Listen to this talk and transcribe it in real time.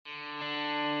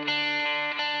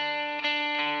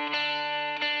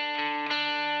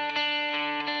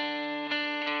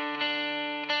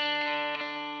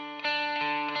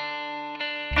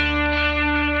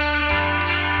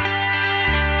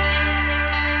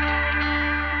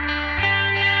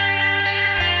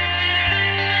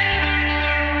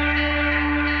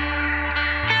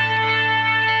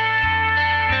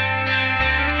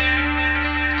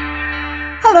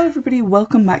everybody,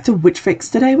 welcome back to Witch Fix.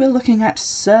 Today we're looking at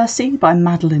Circe by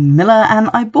Madeline Miller, and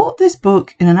I bought this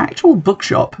book in an actual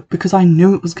bookshop because I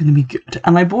knew it was going to be good.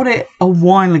 And I bought it a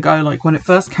while ago, like when it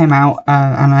first came out,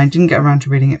 and I didn't get around to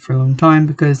reading it for a long time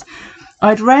because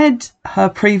I'd read her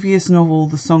previous novel,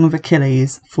 The Song of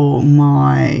Achilles, for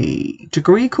my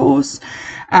degree course,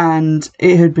 and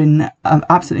it had been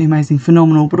absolutely amazing,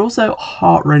 phenomenal, but also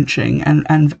heart-wrenching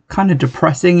and kind of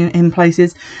depressing in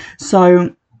places.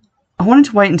 So I wanted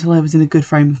to wait until I was in a good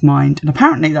frame of mind, and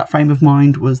apparently that frame of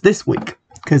mind was this week,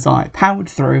 because I powered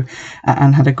through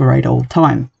and had a great old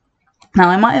time. Now,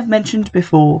 I might have mentioned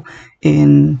before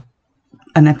in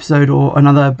an episode or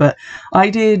another, but I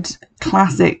did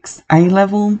classics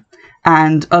A-level,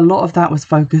 and a lot of that was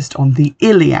focused on the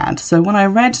Iliad. So when I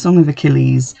read Song of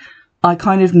Achilles, I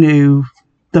kind of knew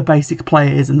the basic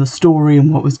players and the story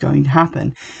and what was going to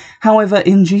happen. However,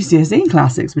 in GCSE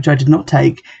classics, which I did not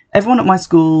take, everyone at my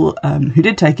school who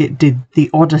did take it did the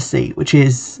Odyssey, which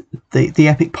is the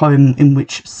epic poem in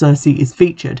which Circe is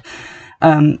featured.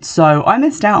 So I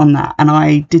missed out on that, and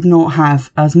I did not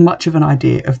have as much of an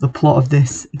idea of the plot of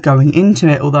this going into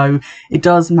it, although it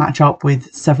does match up with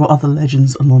several other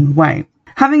legends along the way.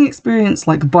 Having experienced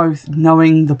like both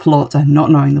knowing the plot and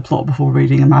not knowing the plot before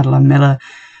reading a Madeline Miller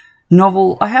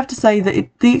novel, I have to say that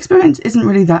the experience isn't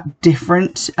really that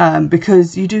different,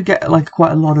 because you do get like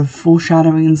quite a lot of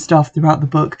foreshadowing and stuff throughout the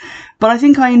book, but I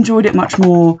think I enjoyed it much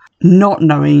more not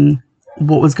knowing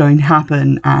what was going to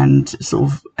happen and sort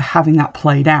of having that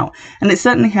played out. And it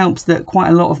certainly helps that quite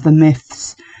a lot of the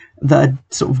myths that are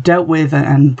sort of dealt with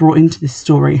and brought into this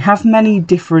story have many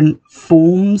different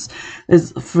forms.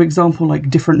 There's, for example, like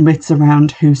different myths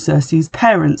around who Circe's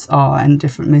parents are, and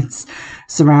different myths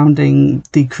surrounding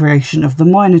the creation of the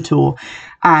Minotaur.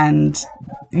 And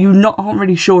aren't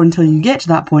really sure until you get to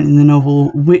that point in the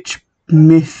novel which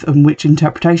myth and which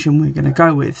interpretation we're going to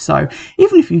go with. So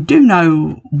even if you do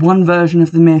know one version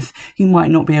of the myth, you might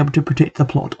not be able to predict the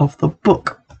plot of the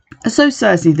book. So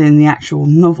Circe, then, the actual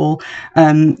novel,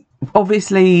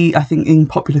 obviously, I think in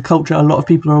popular culture, a lot of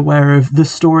people are aware of the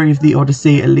story of the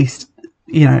Odyssey, at least,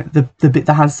 you know, the bit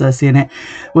that has Circe in it,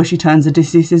 where she turns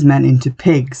Odysseus's men into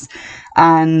pigs.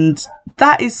 And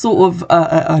that is sort of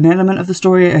an element of the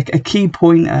story, a key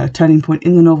point, a turning point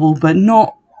in the novel, but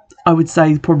not, I would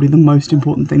say, probably the most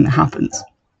important thing that happens.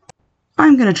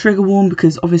 I'm going to trigger warn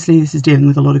because obviously this is dealing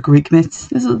with a lot of Greek myths.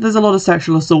 There's a lot of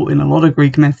sexual assault in a lot of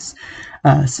Greek myths.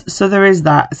 So there is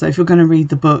that. So if you're going to read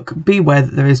the book, be aware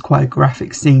that there is quite a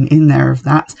graphic scene in there of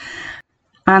that.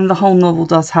 And the whole novel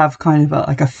does have kind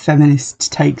of a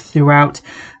feminist take throughout,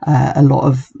 a lot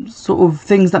of sort of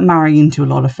things that marry into a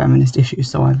lot of feminist issues.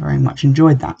 So I very much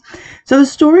enjoyed that. So the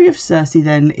story of Circe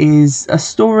then is a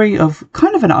story of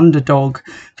kind of an underdog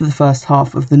for the first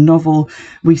half of the novel.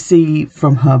 We see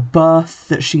from her birth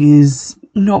that she is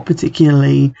not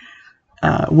particularly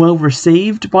well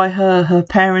received by her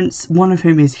parents, one of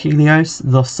whom is Helios,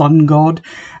 the sun god,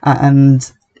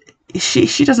 and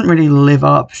she doesn't really live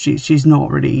up. She's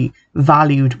not really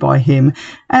valued by him,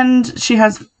 and she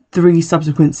has 3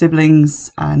 subsequent siblings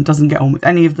and doesn't get on with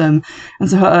any of them, and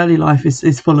so her early life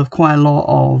is full of quite a lot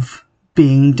of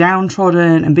being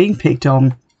downtrodden and being picked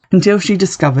on, until she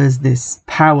discovers this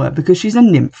power, because she's a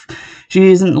nymph.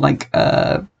 She isn't like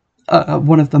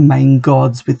one of the main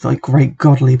gods with like great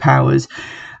godly powers.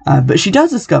 But she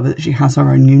does discover that she has her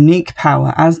own unique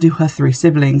power, as do her 3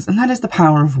 siblings, and that is the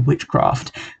power of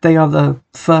witchcraft. They are the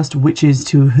first witches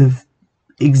to have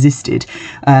existed.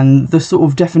 And the sort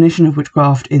of definition of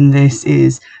witchcraft in this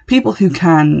is people who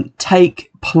can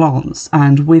take plants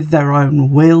and with their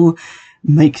own will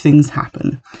make things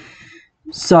happen.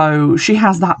 So she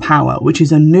has that power, which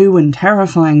is a new and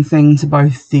terrifying thing to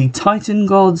both the Titan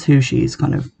gods, who she's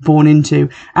kind of born into,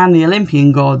 and the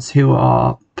Olympian gods, who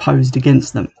are posed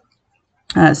against them.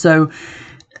 So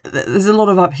there's a lot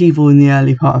of upheaval in the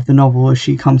early part of the novel as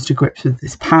she comes to grips with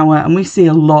this power, and we see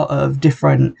a lot of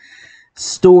different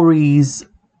stories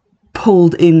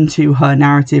pulled into her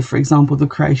narrative. For example, the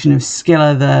creation of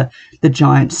Scylla, the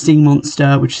giant sea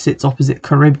monster, which sits opposite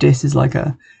Charybdis, is like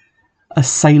a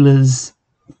sailor's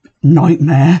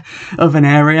nightmare of an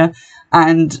area.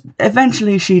 And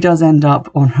eventually she does end up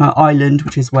on her island,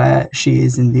 which is where she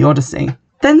is in the Odyssey.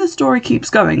 Then the story keeps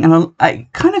going, and I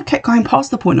kind of kept going past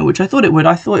the point at which I thought it would.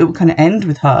 I thought it would kind of end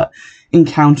with her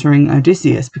encountering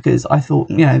Odysseus, because I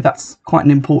thought, you know, that's quite an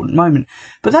important moment.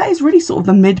 But that is really sort of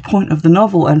the midpoint of the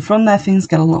novel, and from there things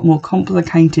get a lot more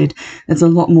complicated. There's a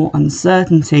lot more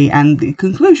uncertainty, and the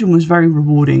conclusion was very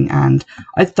rewarding, and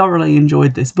I thoroughly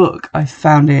enjoyed this book. I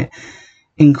found it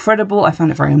incredible. I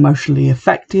found it very emotionally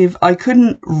effective. I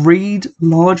couldn't read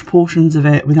large portions of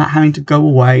it without having to go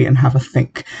away and have a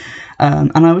think.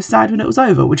 And I was sad when it was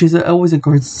over, which is always a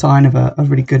good sign of a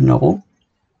really good novel.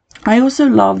 I also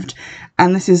loved,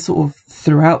 and this is sort of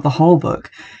throughout the whole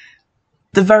book,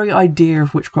 the very idea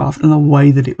of witchcraft and the way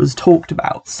that it was talked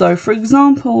about. So, for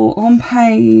example, on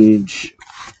page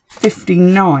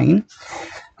 59,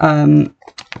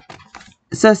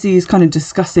 Cersei is kind of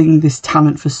discussing this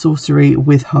talent for sorcery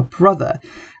with her brother,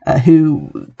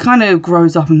 who kind of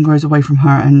grows up and grows away from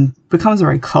her and becomes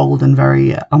very cold and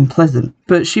very unpleasant.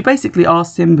 But she basically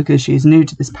asks him, because she's new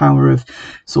to this power of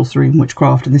sorcery and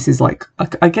witchcraft, and this is like,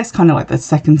 I guess, kind of like the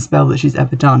second spell that she's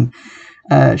ever done.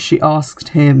 She asked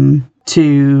him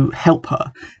to help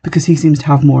her because he seems to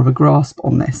have more of a grasp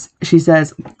on this. She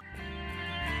says,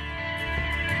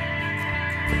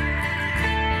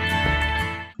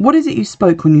 "What is it you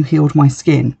spoke when you healed my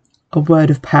skin? A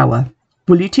word of power.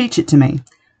 Will you teach it to me?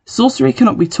 Sorcery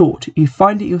cannot be taught. You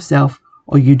find it yourself,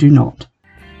 or you do not."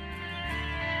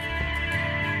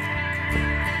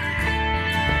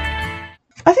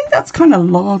 I think that's kind of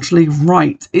largely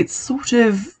right. It sort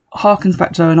of harkens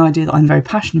back to an idea that I'm very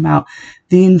passionate about,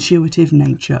 the intuitive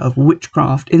nature of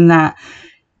witchcraft, in that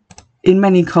in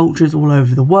many cultures all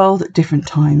over the world, at different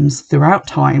times throughout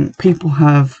time, people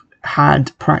have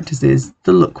had practices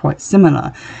that look quite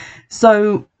similar.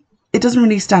 So it doesn't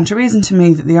really stand to reason to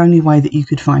me that the only way that you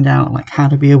could find out like how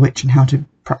to be a witch and how to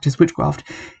practice witchcraft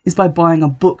is by buying a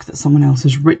book that someone else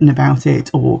has written about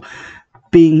it, or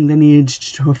being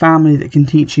lineaged to a family that can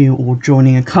teach you, or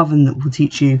joining a coven that will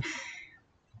teach you.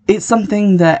 It's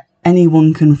something that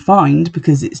anyone can find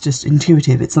because it's just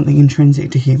intuitive. It's something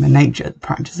intrinsic to human nature, the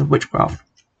practice of witchcraft.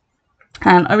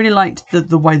 And I really liked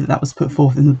the way that was put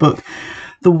forth in the book.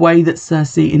 The way that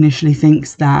Cersei initially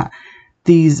thinks that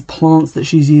these plants that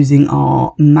she's using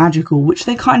are magical, which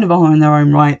they kind of are in their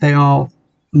own right. They are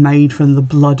made from the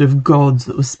blood of gods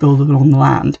that was spilled on the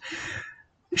land.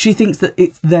 She thinks that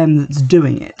it's them that's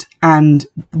doing it. And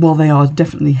while they are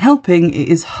definitely helping, it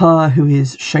is her who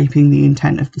is shaping the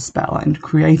intent of the spell and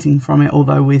creating from it,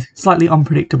 although with slightly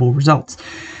unpredictable results.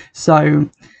 So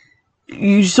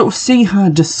you sort of see her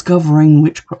discovering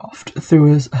witchcraft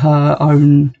through her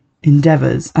own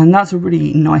endeavours, and that's a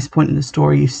really nice point in the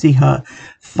story. You see her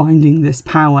finding this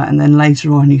power, and then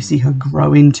later on you see her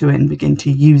grow into it and begin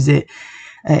to use it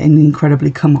in an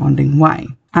incredibly commanding way.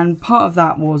 And part of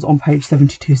that was on page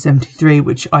 72-73,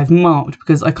 which I've marked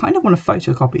because I kind of want to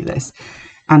photocopy this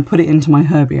and put it into my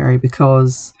herbiary,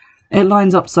 because it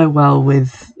lines up so well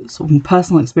with sort of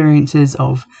personal experiences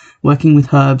of working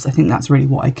with herbs. I think that's really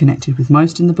what I connected with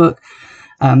most in the book,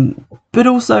 but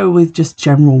also with just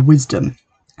general wisdom.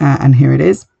 And here it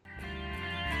is.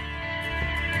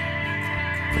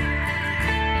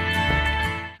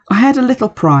 "I had a little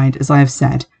pride, as I have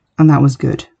said, and that was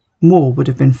good. More would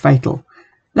have been fatal.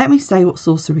 Let me say what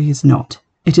sorcery is not.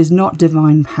 It is not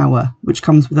divine power, which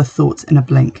comes with a thought in a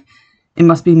blink. It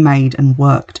must be made and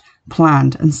worked,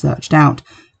 planned and searched out,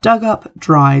 dug up,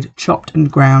 dried, chopped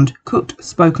and ground, cooked,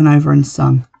 spoken over and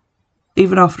sung.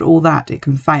 Even after all that it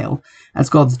can fail, as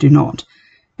gods do not.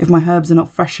 If my herbs are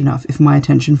not fresh enough, if my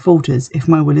attention falters, if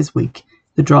my will is weak,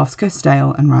 the draughts go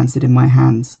stale and rancid in my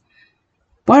hands.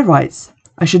 By rights,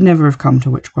 I should never have come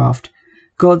to witchcraft.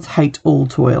 Gods hate all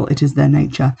toil, it is their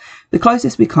nature. The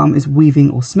closest we come is weaving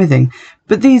or smithing,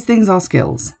 but these things are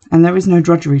skills, and there is no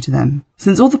drudgery to them.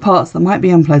 Since all the parts that might be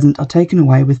unpleasant are taken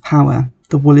away with power,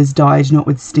 the wool is dyed not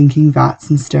with stinking vats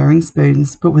and stirring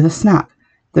spoons, but with a snap.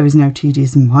 There is no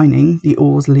tedious mining, the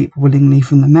oars leap willingly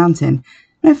from the mountain.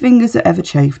 No fingers are ever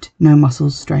chafed, no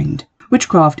muscles strained.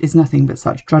 Witchcraft is nothing but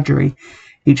such drudgery.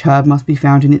 Each herb must be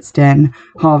found in its den,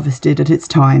 harvested at its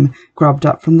time, grubbed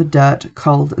up from the dirt,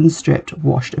 culled and stripped,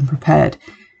 washed and prepared.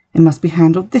 It must be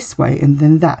handled this way and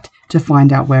then that, to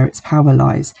find out where its power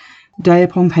lies. Day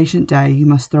upon patient day you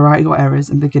must throw out your errors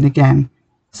and begin again.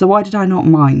 So why did I not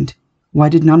mind? Why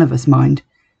did none of us mind?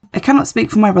 I cannot speak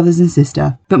for my brothers and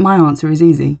sister, but my answer is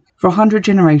easy. For 100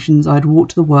 generations I had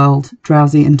walked the world,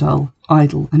 drowsy and dull,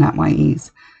 idle and at my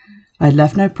ease. I had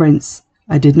left no prince,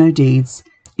 I did no deeds.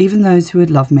 Even those who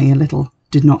had loved me a little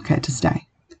did not care to stay.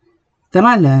 Then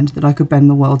I learned that I could bend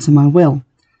the world to my will,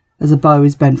 as a bow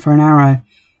is bent for an arrow.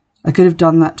 I could have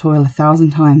done that toil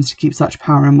 1,000 times to keep such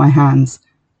power in my hands.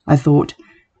 I thought,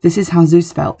 this is how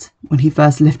Zeus felt when he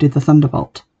first lifted the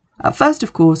thunderbolt. At first,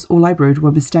 of course, all I brewed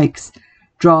were mistakes.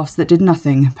 Draughts that did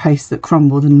nothing, paste that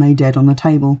crumbled and lay dead on the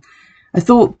table. I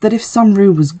thought that if some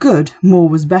rue was good, more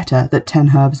was better, that 10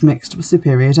 herbs mixed was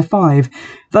superior to 5,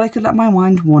 that I could let my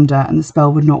mind wander and the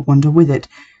spell would not wander with it,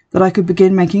 that I could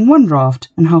begin making one draught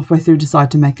and halfway through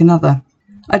decide to make another.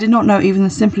 I did not know even the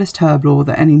simplest herb lore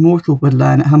that any mortal would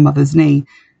learn at her mother's knee,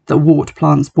 that wort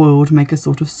plants boiled make a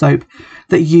sort of soap,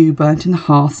 that yew burnt in the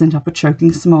hearth sent up a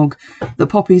choking smog, that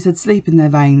poppies had sleep in their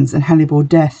veins, and hellebore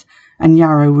death, and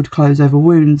yarrow would close over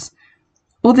wounds.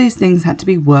 All these things had to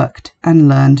be worked and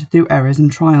learned through errors and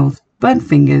trials, burnt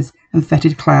fingers, and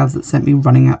fetid clouds that sent me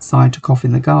running outside to cough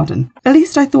in the garden. At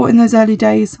least I thought in those early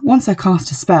days, once I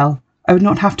cast a spell, I would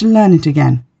not have to learn it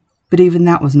again. But even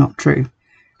that was not true.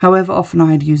 However often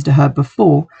I had used a herb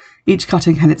before, each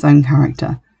cutting had its own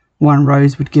character. One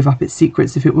rose would give up its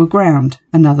secrets if it were ground,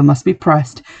 another must be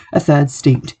pressed, a third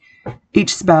steeped.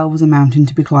 Each spell was a mountain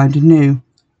to be climbed anew.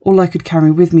 All I could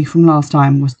carry with me from last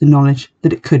time was the knowledge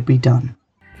that it could be done.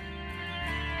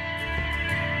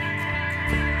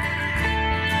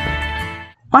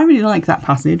 I really like that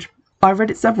passage. I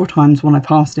read it several times when I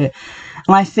passed it,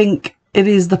 and I think it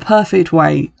is the perfect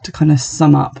way to kind of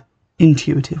sum up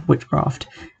intuitive witchcraft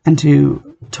and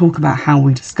to talk about how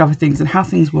we discover things and how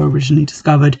things were originally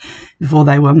discovered before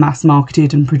they were mass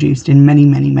marketed and produced in many,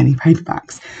 many, many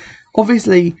paperbacks.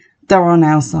 Obviously, there are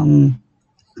now some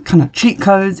kind of cheat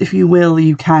codes, if you will.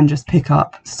 You can just pick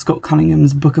up Scott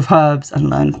Cunningham's Book of Herbs and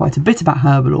learn quite a bit about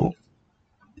herbal lore.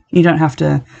 You don't have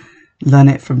to learn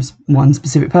it from one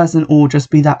specific person or just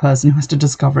be that person who has to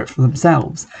discover it for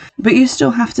themselves. But you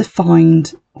still have to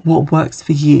find what works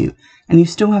for you, and you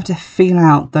still have to feel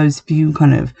out those few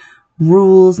kind of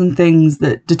rules and things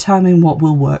that determine what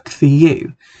will work for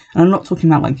you. And I'm not talking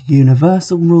about like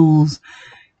universal rules,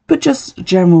 but just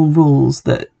general rules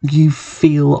that you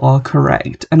feel are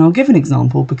correct. And I'll give an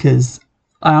example because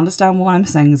I understand what I'm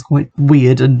saying is quite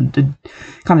weird and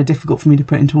kind of difficult for me to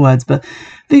put into words. But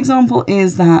the example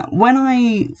is that when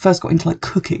I first got into like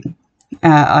cooking,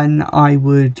 and I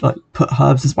would like put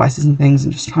herbs and spices and things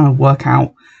and just trying to work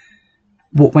out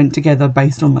what went together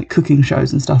based on like cooking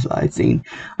shows and stuff that I'd seen,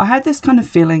 I had this kind of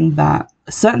feeling that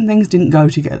certain things didn't go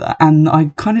together, and I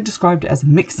kind of described it as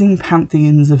mixing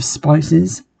pantheons of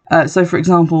spices. So for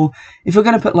example, if you're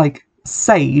going to put like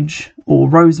sage or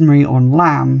rosemary on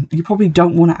lamb, you probably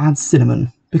don't want to add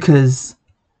cinnamon, because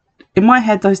in my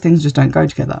head those things just don't go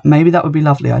together. Maybe that would be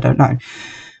lovely, I don't know.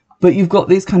 But you've got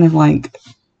these kind of like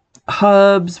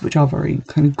herbs which are very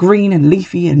kind of green and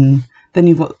leafy, and then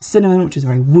you've got cinnamon, which is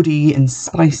very woody and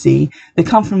spicy. They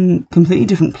come from completely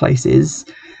different places.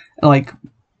 Like,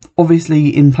 obviously,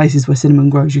 in places where cinnamon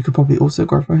grows, you could probably also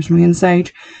grow rosemary and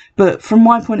sage. But from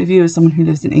my point of view, as someone who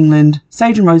lives in England,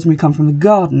 sage and rosemary come from the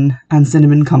garden, and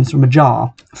cinnamon comes from a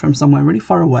jar from somewhere really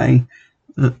far away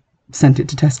that sent it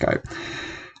to Tesco.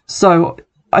 So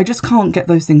I just can't get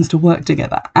those things to work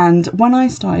together. And when I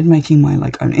started making my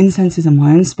like own incenses and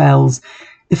my own spells,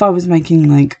 if I was making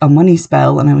like a money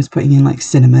spell and I was putting in like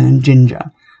cinnamon and ginger,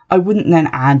 I wouldn't then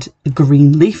add a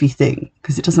green leafy thing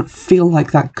because it doesn't feel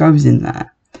like that goes in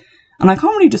there. And I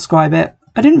can't really describe it.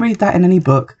 I didn't read that in any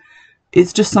book.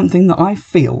 It's just something that I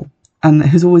feel and that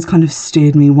has always kind of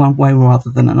steered me one way rather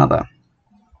than another.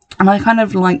 And I kind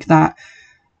of like that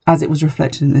as it was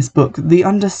reflected in this book, the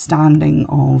understanding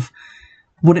of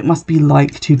what it must be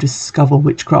like to discover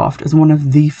witchcraft as one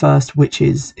of the first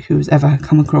witches who has ever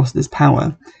come across this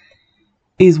power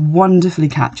is wonderfully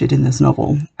captured in this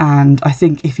novel. And I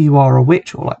think if you are a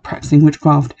witch or like practicing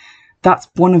witchcraft, that's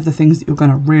one of the things that you're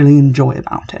going to really enjoy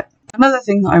about it. Another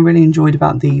thing that I really enjoyed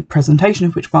about the presentation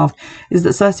of witchcraft is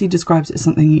that Circe describes it as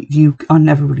something you are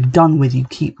never really done with. You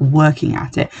keep working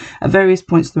at it. At various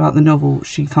points throughout the novel,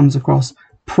 she comes across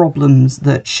problems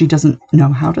that she doesn't know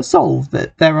how to solve,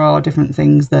 that there are different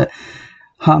things that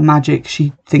her magic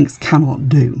she thinks cannot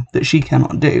do, that she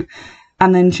cannot do.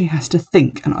 And then she has to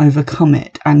think and overcome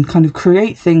it and kind of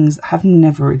create things that have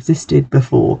never existed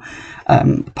before.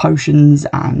 Potions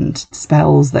and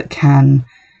spells that can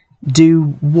do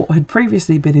what had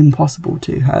previously been impossible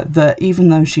to her. That even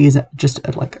though she is just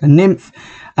like a nymph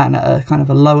and at a kind of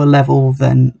a lower level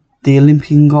than the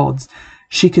Olympian gods,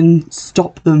 she can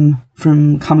stop them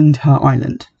from coming to her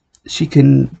island. She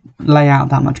can lay out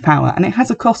that much power, and it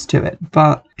has a cost to it,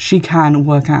 but she can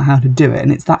work out how to do it,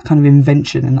 and it's that kind of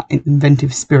invention and that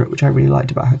inventive spirit which I really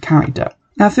liked about her character.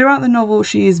 Now, throughout the novel,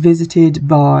 she is visited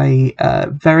by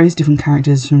various different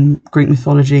characters from Greek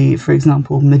mythology, for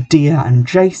example, Medea and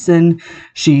Jason.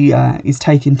 She is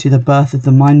taken to the birth of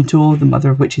the Minotaur, the mother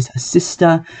of which is her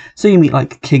sister. So you meet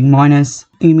like King Minos,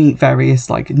 you meet various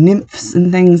like nymphs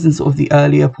and things in sort of the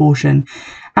earlier portion.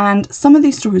 And some of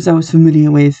these stories I was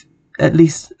familiar with, at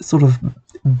least sort of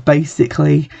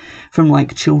basically, from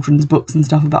like children's books and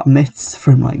stuff about myths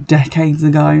from like decades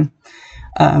ago.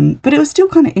 But it was still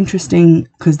kind of interesting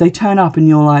because they turn up and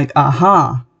you're like,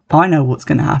 aha, I know what's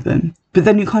going to happen. But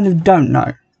then you kind of don't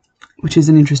know. which is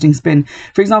an interesting spin.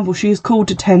 For example, she is called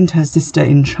to tend her sister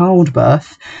in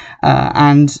childbirth,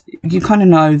 and you kind of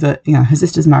know that, you know, her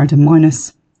sister's married to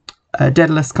Minos.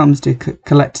 Daedalus comes to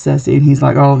collect Circe, and he's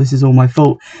like, oh, this is all my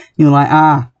fault. And you're like,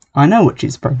 I know what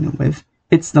she's pregnant with.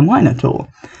 It's the Minotaur.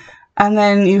 And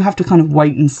then you have to kind of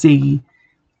wait and see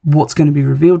what's going to be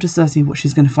revealed to Circe, what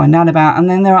she's going to find out about. And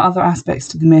then there are other aspects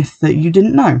to the myth that you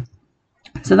didn't know.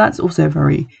 So that's also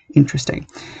very interesting.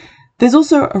 There's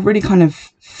also a really kind of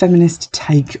feminist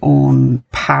take on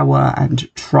power and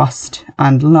trust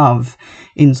and love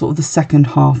in sort of the second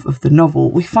half of the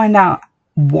novel. We find out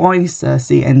why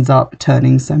Circe ends up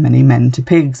turning so many men to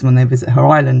pigs when they visit her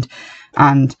island.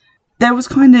 And there was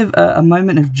kind of a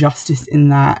moment of justice in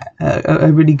that,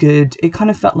 a really good, it kind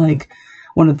of felt like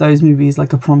one of those movies,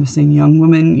 like A Promising Young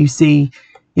Woman. You see,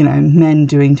 you know, men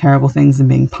doing terrible things and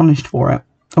being punished for it,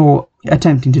 or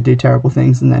attempting to do terrible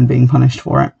things and then being punished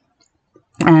for it.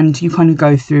 And you kind of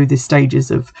go through the stages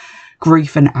of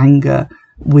grief and anger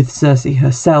with Circe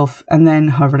herself, and then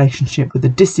her relationship with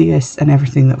Odysseus and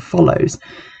everything that follows.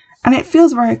 And it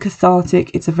feels very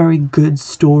cathartic. It's a very good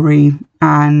story,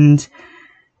 and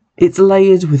it's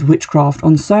layered with witchcraft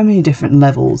on so many different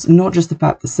levels, not just the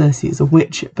fact that Circe is a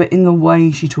witch, but in the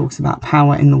way she talks about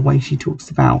power, in the way she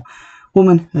talks about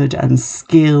womanhood and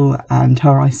skill and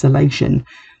her isolation.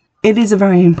 It is a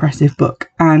very impressive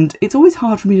book, and it's always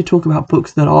hard for me to talk about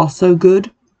books that are so good,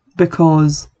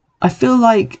 because I feel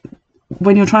like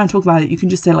when you're trying to talk about it, you can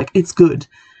just say, like, it's good.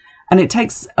 And it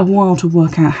takes a while to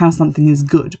work out how something is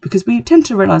good, because we tend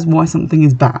to realise why something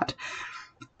is bad,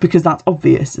 because that's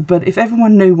obvious. But if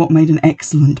everyone knew what made an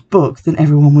excellent book, then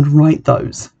everyone would write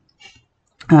those.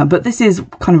 But this is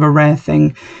kind of a rare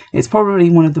thing. It's probably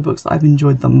one of the books that I've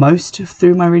enjoyed the most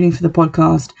through my reading for the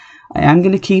podcast. I am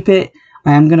going to keep it.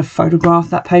 I am going to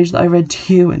photograph that page that I read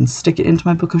to you and stick it into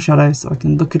my book of shadows so I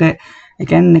can look at it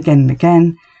again and again and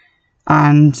again.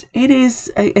 And it is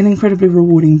an incredibly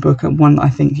rewarding book, and one that I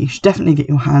think you should definitely get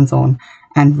your hands on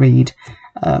and read,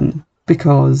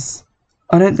 because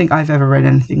I don't think I've ever read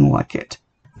anything like it.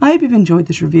 I hope you've enjoyed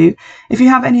this review. If you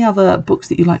have any other books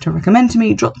that you'd like to recommend to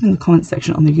me, drop them in the comments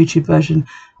section on the YouTube version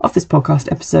of this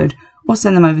podcast episode, or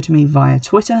send them over to me via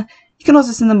Twitter. You can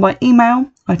also send them by email.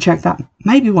 I check that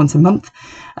maybe once a month.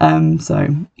 So,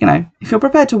 you know, if you're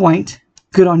prepared to wait,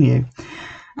 good on you.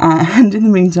 And in the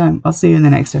meantime, I'll see you in the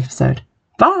next episode.